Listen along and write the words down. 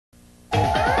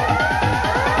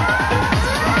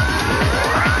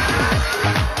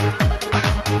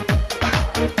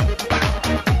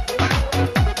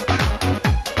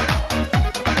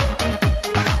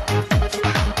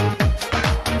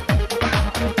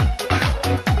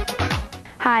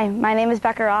Hi, my name is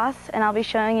Becca Ross, and I'll be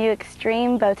showing you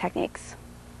extreme bow techniques.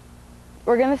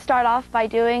 We're going to start off by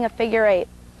doing a figure eight.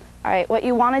 All right, what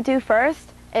you want to do first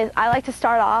is I like to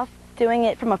start off doing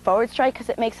it from a forward strike because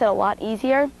it makes it a lot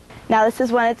easier. Now this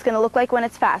is when it's going to look like when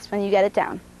it's fast, when you get it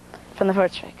down from the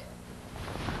forward strike.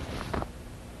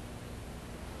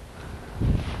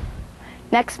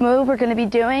 Next move we're going to be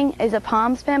doing is a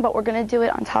palm spin, but we're going to do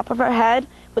it on top of our head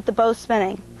with the bow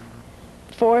spinning.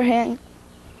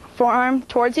 Forearm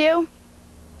towards you,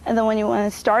 and then when you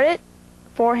want to start it,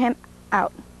 forearm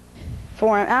out.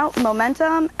 Forearm out,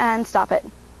 momentum, and stop it.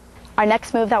 Our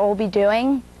next move that we'll be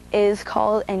doing is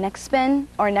called a neck spin,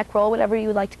 or a neck roll, whatever you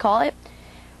would like to call it.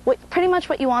 Pretty much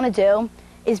what you want to do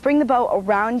is bring the bow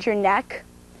around your neck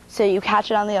so you catch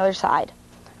it on the other side.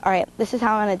 All right, this is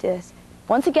how I'm going to do this.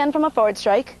 Once again from a forward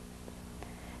strike,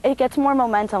 it gets more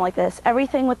momentum like this.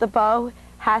 Everything with the bow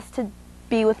has to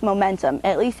be with momentum,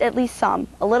 at least some.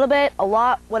 A little bit, a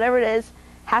lot, whatever it is,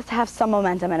 has to have some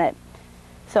momentum in it.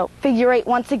 So figure eight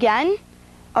once again,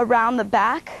 around the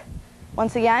back,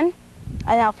 once again.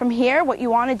 And now from here, what you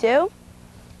want to do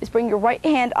is bring your right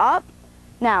hand up.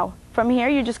 Now, from here,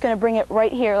 you're just going to bring it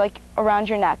right here, like around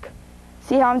your neck.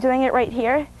 See how I'm doing it right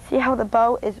here? See how the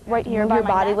bow is right here by your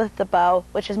body with the bow,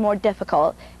 which is more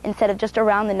difficult, instead of just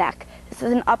around the neck. This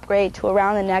is an upgrade to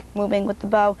around the neck, moving with the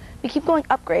bow. We keep going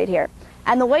upgrade here.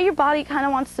 And the way your body kind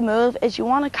of wants to move is you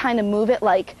want to kind of move it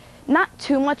like not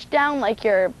too much down, like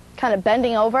you're kind of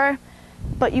bending over,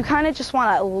 but you kind of just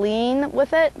want to lean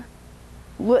with it,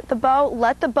 with the bow.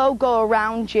 Let the bow go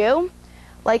around you,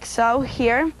 like so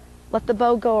here. Let the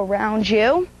bow go around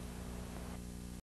you.